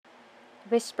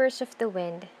Whispers of the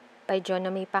Wind by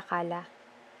Jonomi Pakala.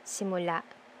 Simula,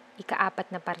 ika-4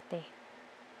 na parte.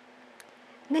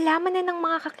 Nalaman na ng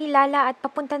mga kakilala at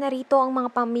papunta na rito ang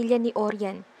mga pamilya ni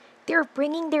Orion. They're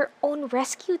bringing their own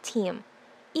rescue team.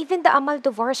 Even the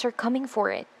Amaldovars are coming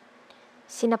for it.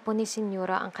 Sinapo ni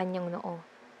Senyora ang kanyang noo.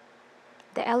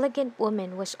 The elegant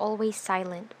woman was always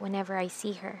silent whenever I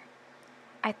see her.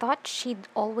 I thought she'd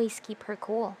always keep her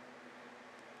cool.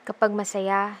 Kapag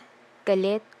masaya,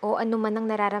 galit o anuman ang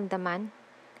nararamdaman,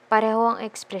 pareho ang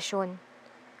ekspresyon.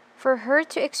 For her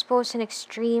to expose an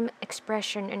extreme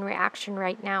expression and reaction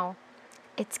right now,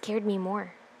 it scared me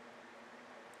more.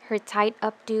 Her tight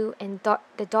updo and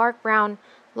the dark brown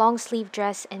long-sleeve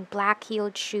dress and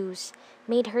black-heeled shoes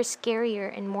made her scarier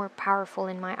and more powerful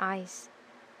in my eyes.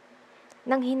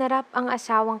 Nang hinarap ang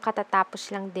asawang katatapos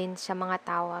lang din sa mga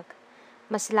tawag,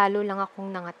 mas lalo lang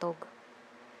akong nangatog.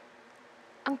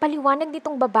 Ang paliwanag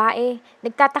nitong babae,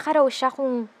 nagtataka raw siya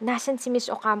kung nasan si Miss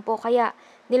Ocampo kaya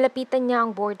nilapitan niya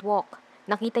ang boardwalk.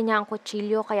 Nakita niya ang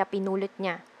kutsilyo kaya pinulot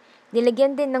niya.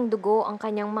 Nilagyan din ng dugo ang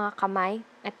kanyang mga kamay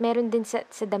at meron din sa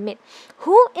damit.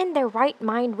 Who in their right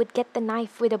mind would get the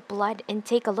knife with the blood and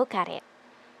take a look at it?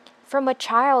 From a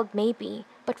child maybe,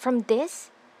 but from this?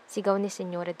 Sigaw ni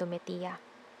Senyora Domitilla.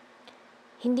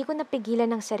 Hindi ko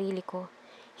napigilan ang sarili ko.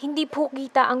 Hindi po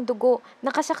kita ang dugo.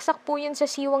 Nakasaksak po yun sa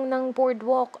siwang ng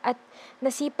boardwalk at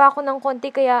nasipa ko ng konti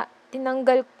kaya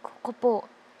tinanggal ko po.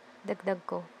 Dagdag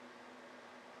ko.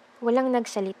 Walang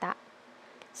nagsalita.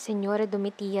 Senyora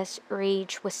Domitilla's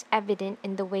rage was evident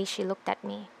in the way she looked at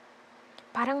me.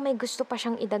 Parang may gusto pa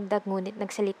siyang idagdag ngunit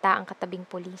nagsalita ang katabing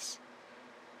pulis.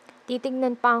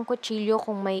 Titignan pa ang kutsilyo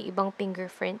kung may ibang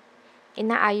fingerprint.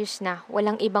 Inaayos na,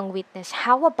 walang ibang witness.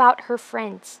 How about her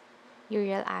friends?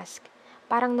 Uriel asked.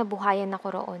 Parang nabuhayan ako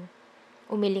roon.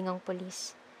 Umiling ang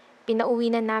pulis.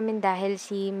 Pinauwi na namin dahil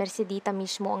si Mercedita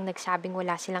mismo ang nagsabing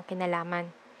wala silang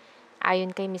kinalaman.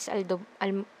 Ayon kay Miss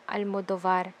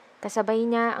Almodovar, kasabay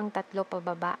niya ang 3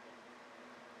 pababa.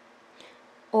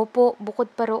 Opo,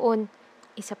 bukod pa roon.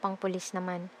 Isa pang pulis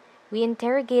naman. We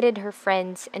interrogated her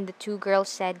friends and the 2 girls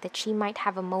said that she might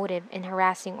have a motive in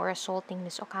harassing or assaulting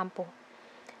Miss Ocampo.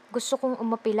 Gusto kong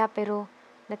umapila pero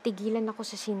natigilan ako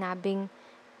sa sinabing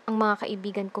ang mga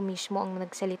kaibigan ko mismo ang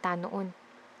nagsalita noon.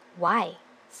 Why?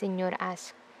 Senyor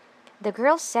asked. The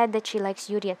girl said that she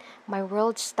likes Uriel. My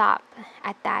world stopped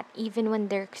at that even when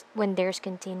theirs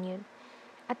continued.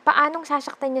 At paanong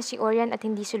sasaktan niya si Orion at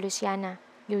hindi si Luciana?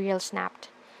 Uriel snapped.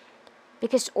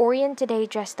 Because Orion today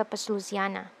dressed up as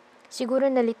Luciana. Siguro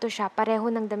nalito siya, pareho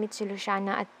ng damit si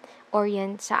Luciana at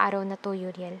Orion sa araw na to,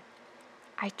 Uriel.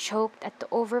 I choked at the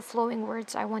overflowing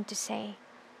words I want to say.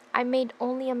 I made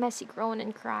only a messy groan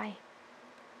and cry.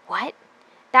 What?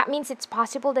 That means it's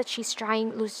possible that she's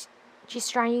trying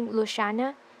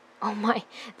Luciana? Oh my,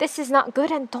 this is not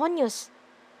good, Antonius.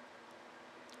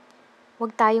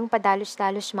 Huwag tayong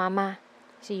padalos-dalos, Mama,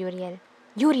 si Uriel.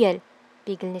 Uriel,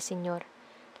 pigil ni Senyor.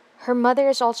 Her mother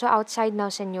is also outside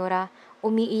now, Senyora.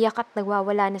 Umiiyak at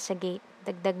nagwawala na sa gate,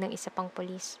 dagdag ng isa pang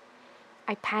pulis.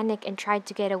 I panicked and tried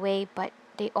to get away, but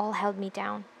they all held me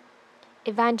down.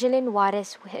 Evangeline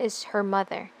Juarez is her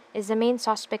mother, is the main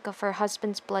suspect of her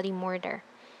husband's bloody murder.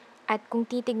 At kung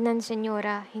titignan,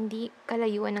 Senyora, hindi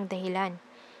kalayuan ng dahilan.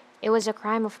 It was a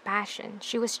crime of passion.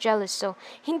 She was jealous, so,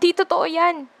 hindi totoo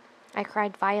yan! I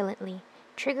cried violently,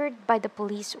 triggered by the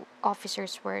police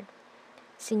officer's word.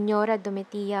 Senyora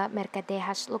Domitilla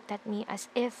Mercadejas looked at me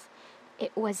as if it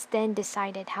was then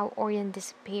decided how Orion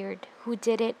disappeared, who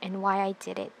did it, and why I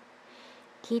did it.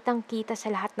 Kitang-kita sa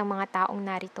lahat ng mga taong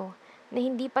narito na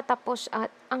hindi pa tapos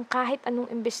ang kahit anong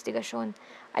investigasyon.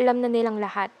 Alam na nilang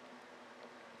lahat.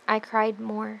 I cried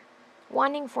more,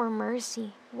 wanting for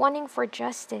mercy, wanting for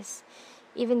justice,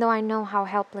 even though I know how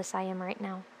helpless I am right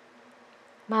now.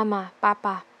 Mama,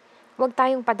 Papa, huwag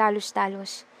tayong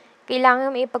padalos-dalos.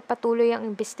 Kailangan may ipagpatuloy ang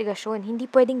investigasyon.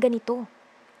 Hindi pwedeng ganito,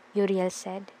 Uriel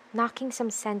said, knocking some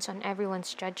sense on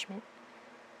everyone's judgment.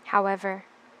 However,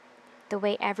 the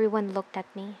way everyone looked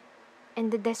at me,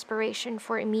 and the desperation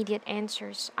for immediate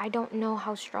answers, I don't know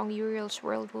how strong Uriel's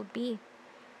world will be.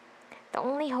 The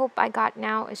only hope I got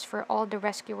now is for all the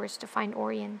rescuers to find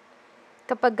Orion.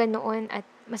 Kapag ganoon at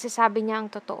masasabi niya ang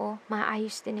totoo,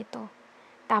 maayos din ito.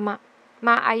 Tama,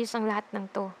 maayos ang lahat ng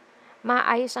to.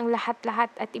 Maayos ang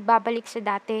lahat-lahat at ibabalik sa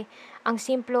dati ang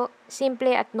simple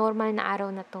at normal na araw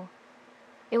na to.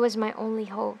 It was my only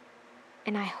hope,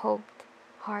 and I hoped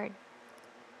hard.